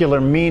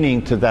particular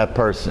meaning to that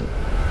person,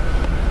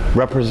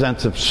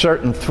 represents a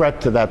certain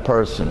threat to that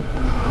person,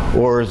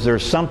 or is there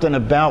something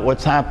about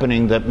what's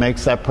happening that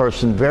makes that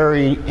person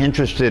very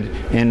interested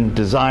in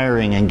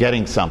desiring and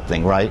getting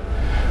something, right?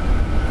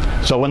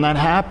 So when that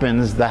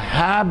happens, the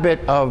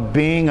habit of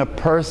being a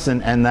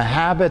person and the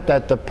habit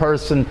that the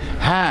person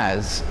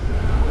has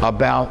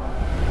about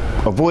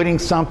avoiding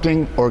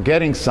something or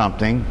getting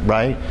something,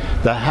 right?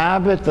 The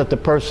habit that the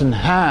person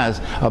has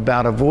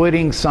about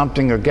avoiding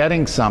something or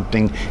getting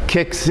something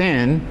kicks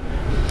in,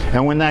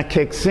 and when that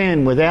kicks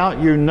in, without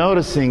you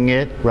noticing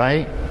it,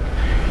 right,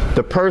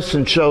 the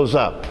person shows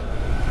up.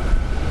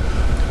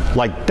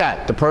 Like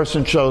that, the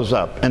person shows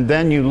up. And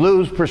then you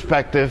lose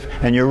perspective,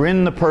 and you're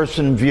in the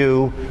person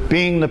view,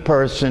 being the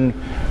person,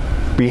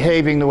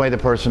 behaving the way the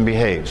person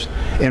behaves.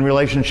 In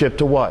relationship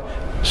to what?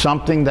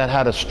 Something that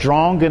had a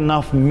strong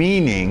enough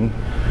meaning,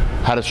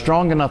 had a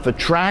strong enough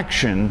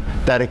attraction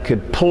that it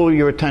could pull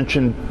your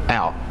attention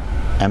out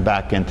and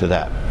back into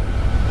that.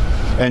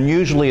 And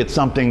usually it's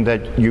something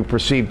that you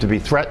perceive to be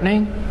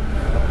threatening,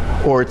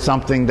 or it's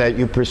something that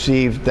you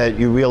perceive that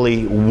you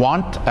really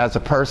want as a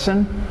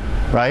person,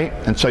 right?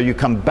 And so you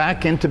come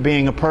back into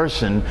being a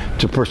person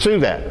to pursue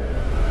that.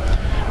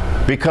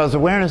 Because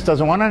awareness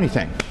doesn't want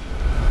anything.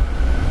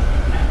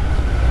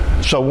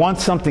 So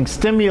once something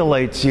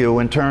stimulates you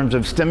in terms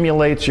of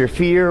stimulates your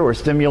fear or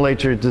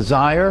stimulates your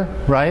desire,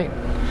 right?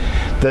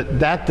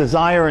 That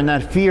desire and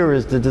that fear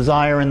is the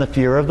desire and the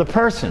fear of the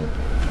person.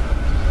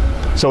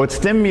 So it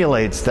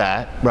stimulates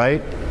that,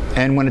 right?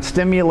 And when it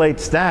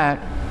stimulates that,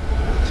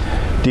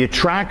 the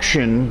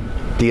attraction,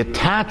 the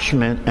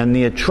attachment and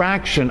the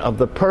attraction of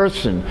the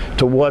person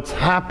to what's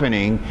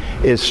happening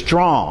is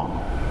strong,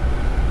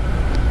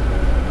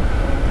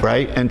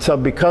 right? And so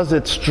because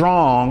it's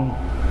strong,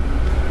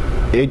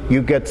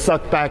 you get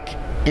sucked back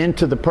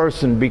into the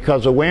person,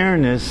 because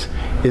awareness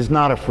is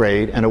not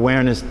afraid and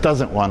awareness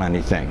doesn't want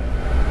anything.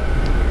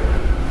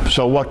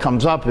 So what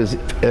comes up is,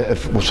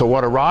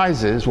 what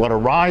arises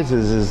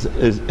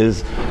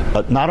is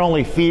not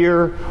only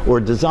fear or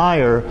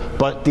desire,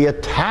 but the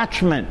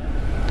attachment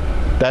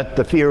that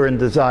the fear and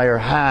desire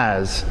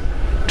has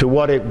to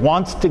what it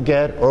wants to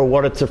get or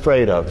what it's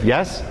afraid of.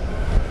 Yes?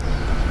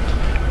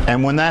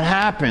 And when that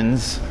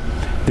happens,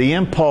 the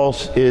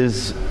impulse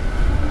is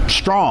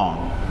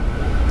strong,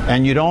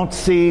 and you don't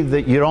see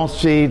the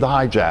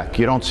hijack,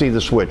 you don't see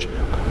the switch.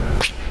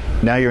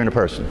 Now you're in a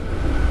person.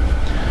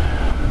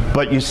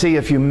 But you see,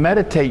 if you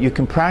meditate, you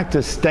can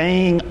practice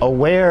staying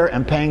aware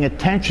and paying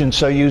attention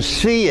so you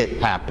see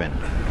it happen.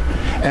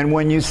 And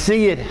when you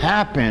see it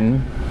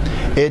happen,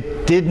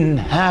 it didn't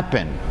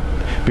happen.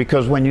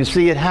 Because when you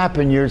see it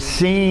happen, you're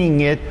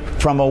seeing it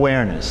from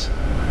awareness.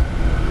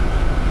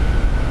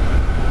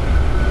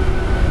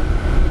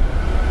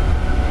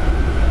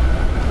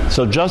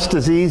 So just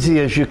as easy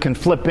as you can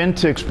flip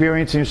into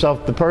experiencing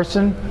yourself the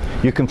person,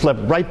 you can flip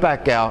right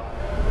back out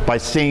by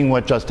seeing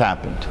what just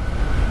happened.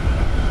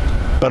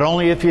 But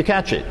only if you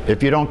catch it.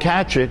 If you don't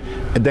catch it,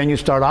 then you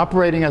start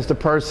operating as the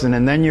person,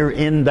 and then you're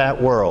in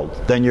that world.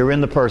 Then you're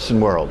in the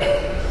person world.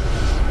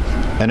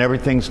 And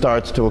everything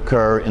starts to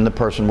occur in the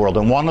person world.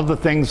 And one of the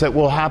things that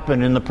will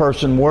happen in the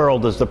person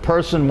world is the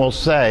person will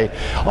say,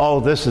 oh,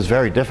 this is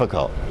very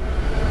difficult.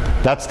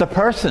 That's the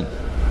person.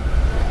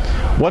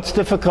 What's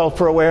difficult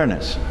for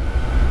awareness?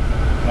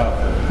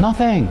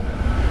 Nothing.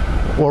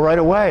 Well, right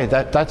away,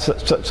 that's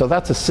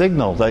a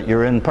signal that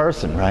you're in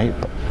person, right?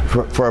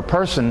 For a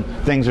person,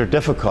 things are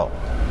difficult.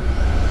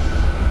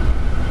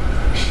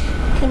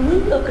 Can we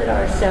look at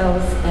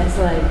ourselves as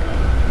like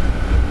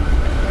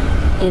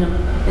in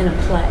a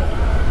play,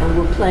 and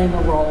we're playing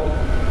a role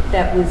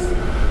that was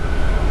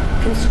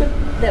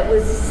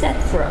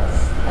set for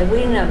us? Like we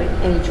didn't have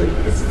any choice.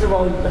 This is the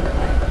role you're going to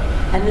play,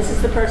 and this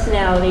is the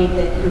personality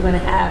that you're going to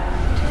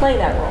have to play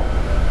that role.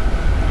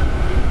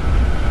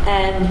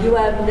 And you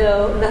have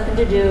nothing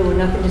to do or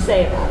nothing to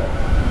say about it.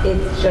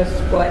 It's just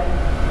what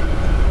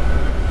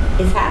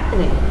is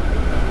happening.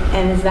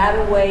 And is that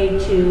a way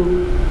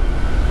to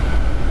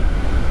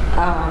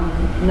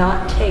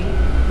not take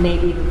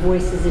maybe the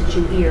voices that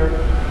you hear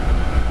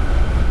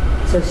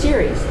so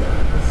seriously?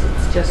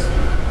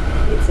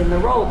 It's in the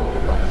role that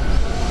you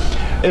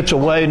play. It's a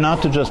way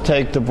not to just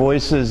take the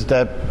voices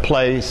that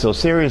play so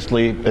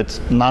seriously. It's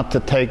not to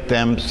take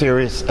them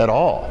serious at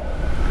all.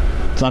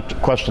 It's not a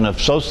question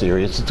of so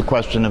serious, it's a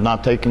question of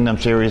not taking them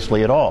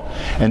seriously at all.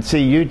 And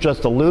see, you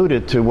just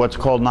alluded to what's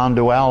called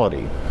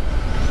non-duality.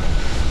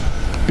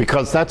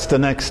 Because that's the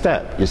next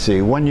step, you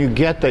see. When you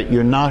get that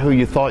you're not who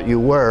you thought you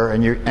were,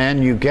 and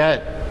you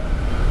get,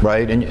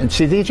 right? And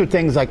see, these are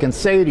things I can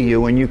say to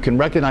you and you can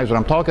recognize what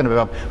I'm talking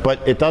about, but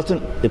it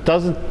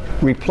doesn't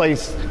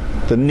replace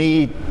the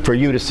need for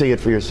you to see it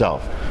for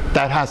yourself.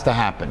 That has to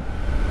happen.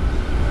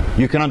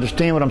 You can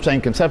understand what I'm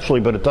saying conceptually,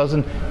 but it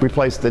doesn't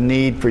replace the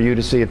need for you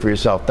to see it for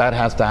yourself. That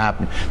has to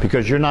happen,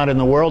 because you're not in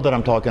the world that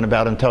I'm talking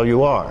about until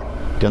you are.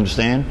 Do you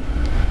understand?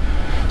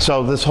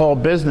 So this whole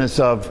business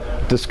of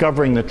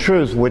discovering the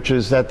truth, which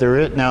is that there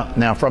is now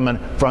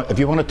if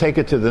you want to take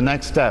it to the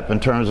next step in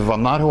terms of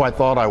I'm not who I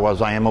thought I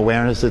was, I am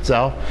awareness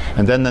itself.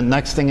 And then the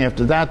next thing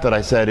after that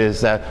I said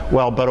is that,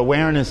 well, but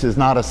awareness is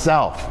not a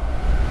self.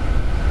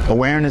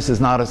 Awareness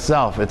is not a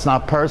self. It's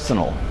not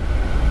personal,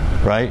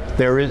 right?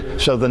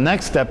 So the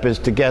next step is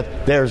to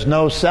get, there's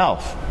no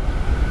self.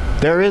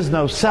 There is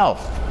no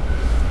self.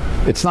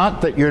 It's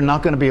not that you're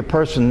not going to be a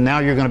person, now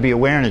you're going to be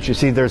awareness. You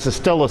see, there's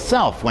still a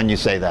self when you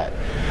say that.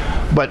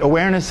 But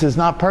awareness is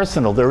not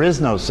personal. There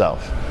is no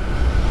self.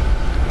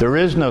 There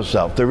is no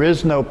self. There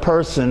is no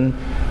person,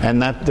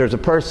 and that there's a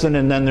person,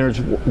 and then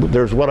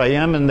there's what I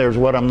am and there's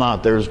what I'm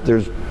not. There's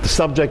the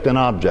subject and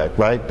object,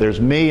 right?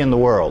 There's me and the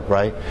world,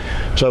 right?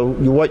 So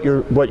what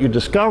you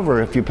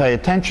discover if you pay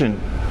attention,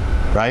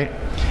 right,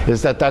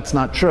 is that that's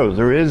not true.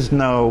 There is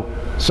no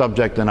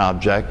subject and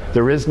object.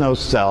 There is no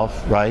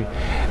self, right?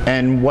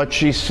 And what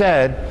she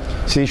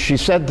said, see, she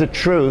said the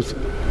truth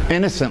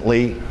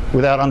innocently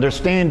without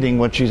understanding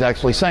what she's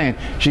actually saying.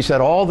 She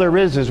said all there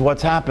is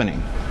what's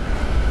happening.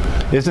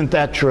 Isn't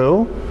that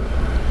true?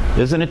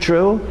 Isn't it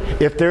true?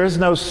 If there is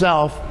no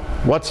self,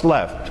 what's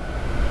left?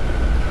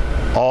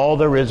 All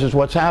there is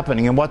what's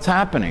happening. And what's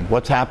happening?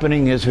 What's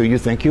happening is who you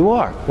think you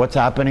are. What's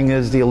happening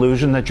is the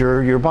illusion that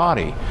you're your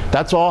body.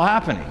 That's all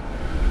happening.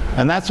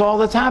 And that's all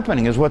that's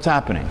happening is what's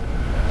happening.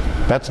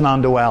 That's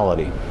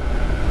non-duality.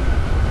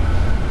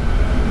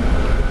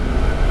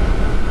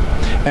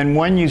 And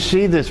when you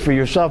see this for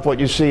yourself, what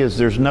you see is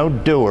there's no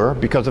doer,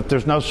 because if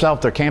there's no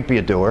self, there can't be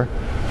a doer.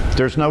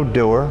 There's no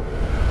doer.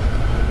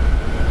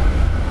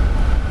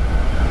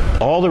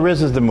 All there is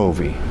the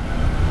movie.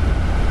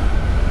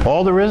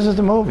 All there is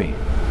the movie.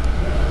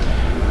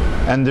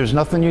 And there's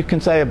nothing you can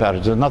say about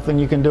it. There's nothing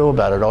you can do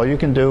about it. All you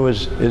can do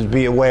is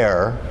be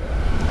aware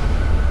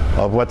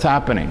of what's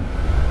happening.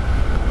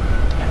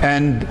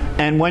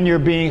 And when you're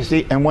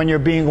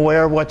being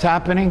aware of what's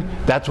happening,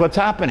 that's what's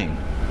happening.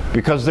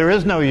 Because there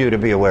is no you to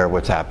be aware of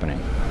what's happening.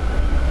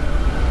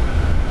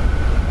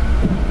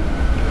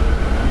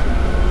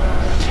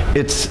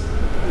 It's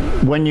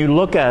when you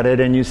look at it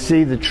and you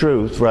see the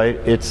truth, right?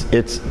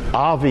 It's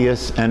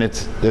obvious and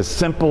it's as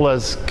simple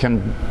as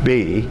can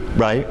be,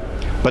 right?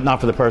 But not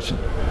for the person.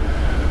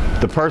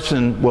 The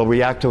person will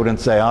react to it and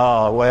say,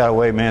 "Oh,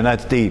 wait, man,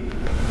 that's deep.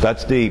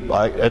 That's deep.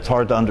 It's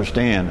hard to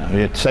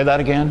understand." Say that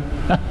again.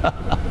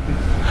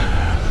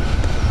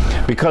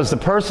 Because the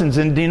person's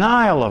in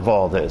denial of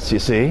all this, you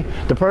see?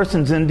 The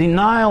person's in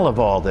denial of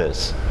all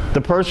this.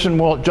 The person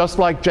will, just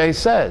like Jay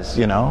says,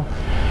 you know,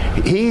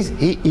 he's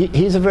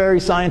a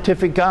very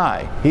scientific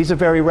guy. He's a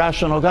very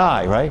rational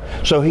guy, right?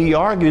 So he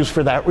argues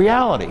for that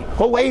reality.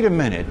 Oh, wait a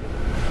minute.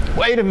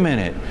 Wait a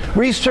minute.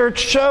 Research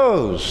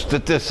shows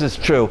that this is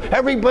true.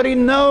 Everybody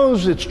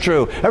knows it's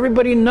true.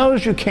 Everybody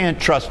knows you can't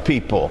trust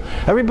people.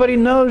 Everybody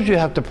knows you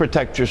have to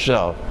protect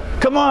yourself.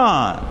 Come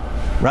on,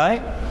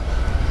 right?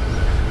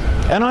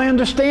 And I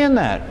understand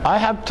that. I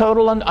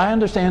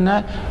understand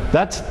that.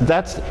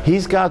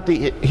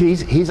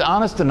 He's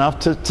honest enough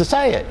to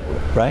say it,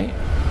 right?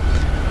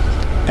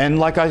 And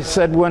like I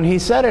said when he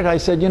said it, I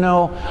said, you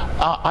know,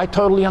 I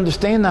totally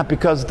understand that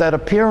because that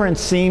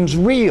appearance seems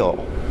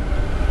real.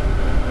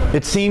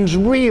 It seems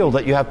real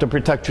that you have to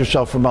protect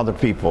yourself from other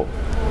people.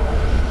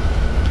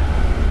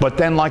 But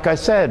then, like I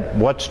said,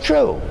 what's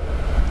true?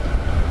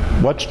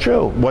 What's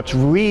true? What's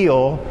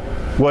real?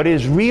 What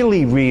is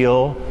really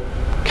real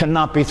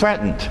cannot be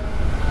threatened.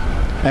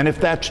 And if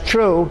that's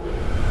true,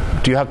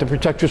 do you have to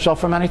protect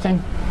yourself from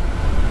anything?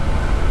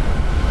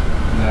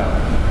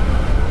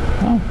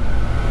 No.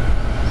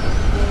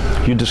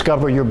 You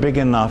discover you're big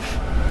enough.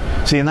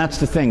 See, and that's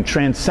the thing.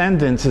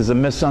 Transcendence is a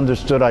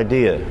misunderstood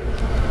idea.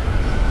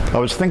 I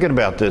was thinking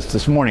about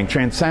this morning.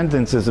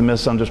 Transcendence is a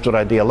misunderstood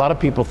idea. A lot of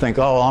people think,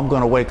 oh, I'm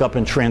going to wake up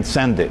and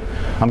transcend it.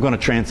 I'm going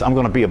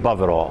to be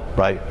above it all,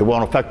 right? It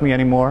won't affect me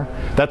anymore.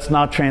 That's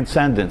not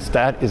transcendence.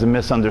 That is a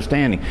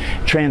misunderstanding.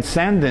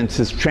 Transcendence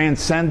is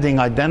transcending,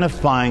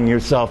 identifying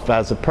yourself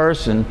as a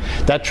person.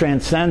 That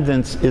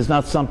transcendence is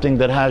not something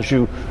that has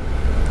you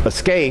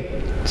escape.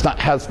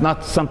 It's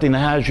not something that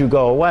has you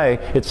go away.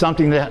 It's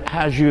something that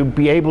has you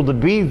be able to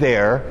be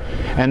there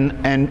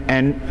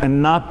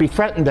and not be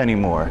threatened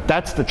anymore.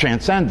 That's the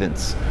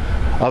transcendence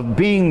of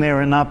being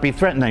there and not be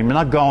threatened anymore.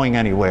 You're not going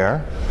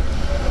anywhere.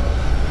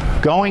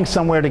 Going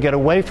somewhere to get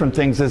away from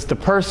things is the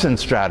person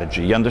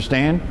strategy. You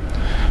understand?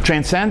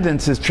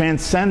 Transcendence is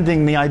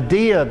transcending the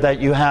idea that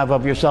you have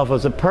of yourself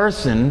as a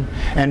person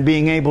and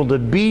being able to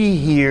be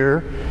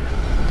here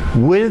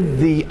with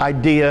the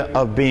idea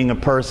of being a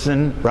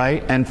person,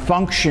 right, and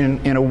function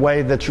in a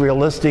way that's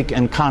realistic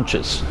and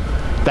conscious.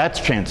 That's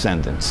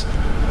transcendence.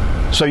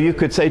 So you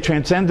could say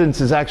transcendence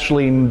is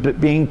actually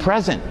being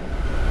present,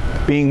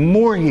 being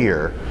more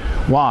here.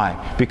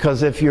 Why?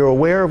 Because if you're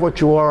aware of what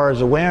you are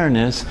as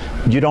awareness,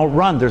 you don't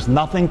run. There's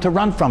nothing to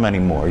run from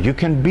anymore. You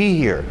can be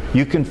here.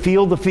 You can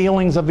feel the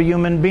feelings of a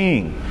human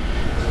being.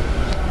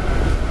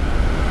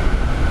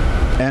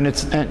 And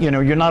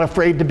you're not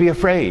afraid to be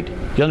afraid.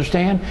 You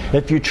understand?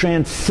 If you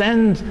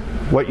transcend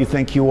what you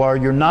think you are,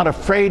 you're not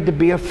afraid to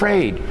be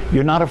afraid.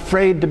 You're not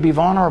afraid to be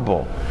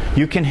vulnerable.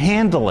 You can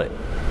handle it.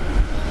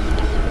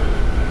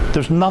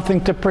 There's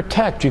nothing to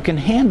protect. You can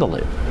handle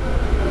it.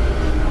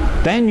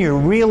 Then you're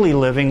really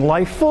living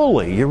life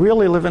fully. You're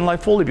really living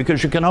life fully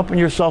because you can open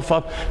yourself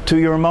up to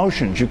your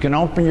emotions. You can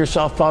open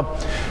yourself up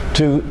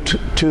to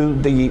who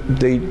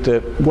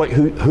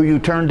you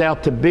turned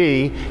out to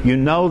be. You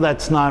know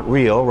that's not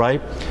real,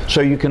 right?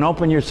 So you can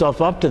open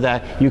yourself up to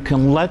that. You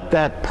can let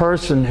that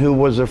person who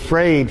was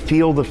afraid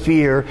feel the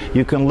fear.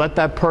 You can let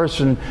that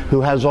person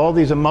who has all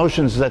these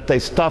emotions that they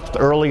stuffed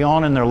early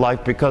on in their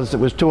life because it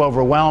was too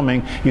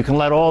overwhelming. You can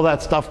let all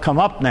that stuff come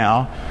up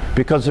now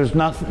because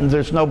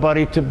there's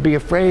nobody to be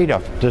afraid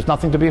of. There's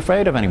nothing to be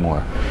afraid of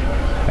anymore.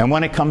 And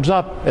when it comes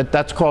up,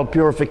 that's called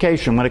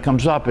purification. When it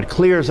comes up, it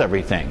clears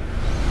everything.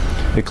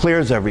 It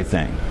clears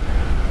everything.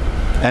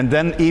 And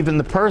then even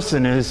the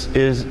person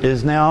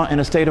is now in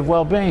a state of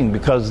well-being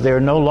because they're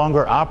no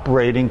longer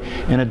operating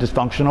in a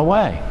dysfunctional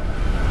way.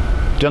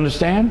 Do you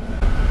understand?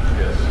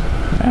 Yes.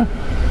 Yeah.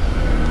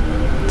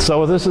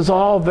 So this is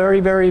all very,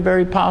 very,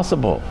 very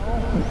possible.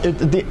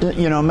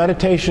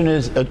 Meditation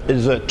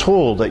is a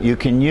tool that you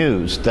can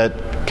use that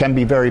can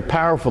be very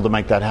powerful to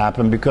make that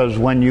happen, because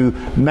when you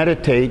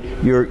meditate,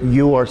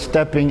 you are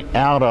stepping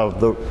out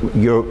of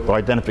your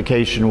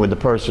identification with the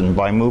person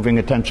by moving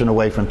attention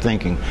away from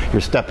thinking. You're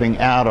stepping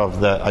out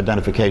of the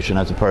identification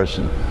as a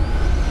person.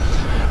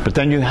 But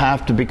then you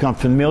have to become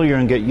familiar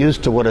and get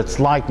used to what it's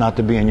like not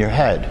to be in your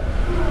head,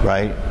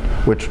 right?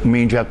 Which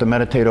means you have to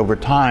meditate over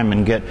time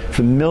and get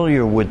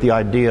familiar with the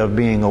idea of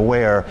being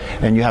aware,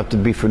 and you have to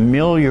be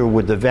familiar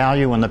with the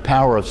value and the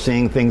power of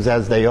seeing things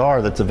as they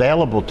are that's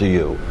available to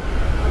you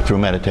through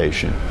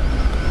meditation.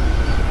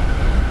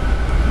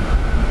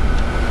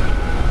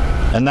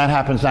 And that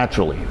happens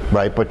naturally,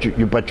 right? But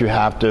you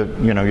have to,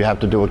 you have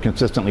to do it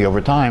consistently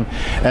over time.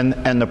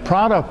 And the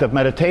product of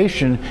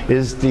meditation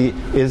is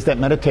that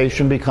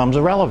meditation becomes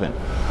irrelevant.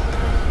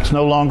 It's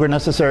no longer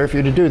necessary for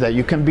you to do that.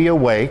 You can be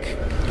awake.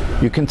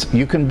 You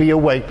can be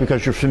awake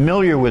because you're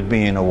familiar with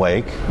being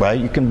awake, right?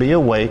 You can be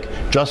awake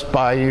just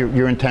by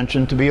your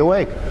intention to be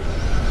awake.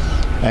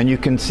 And you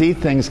can see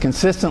things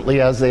consistently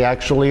as they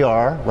actually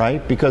are,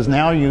 right? Because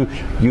now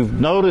you've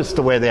noticed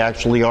the way they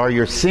actually are,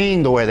 you're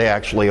seeing the way they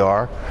actually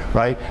are,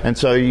 right? And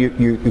so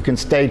you can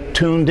stay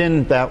tuned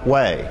in that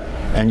way,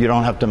 and you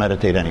don't have to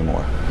meditate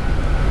anymore.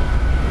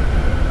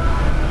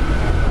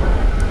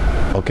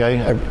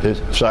 Okay?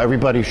 So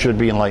everybody should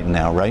be enlightened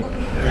now, right?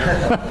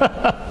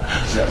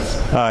 Yes.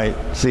 All right.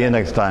 See you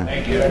next time.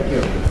 Thank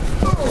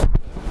you.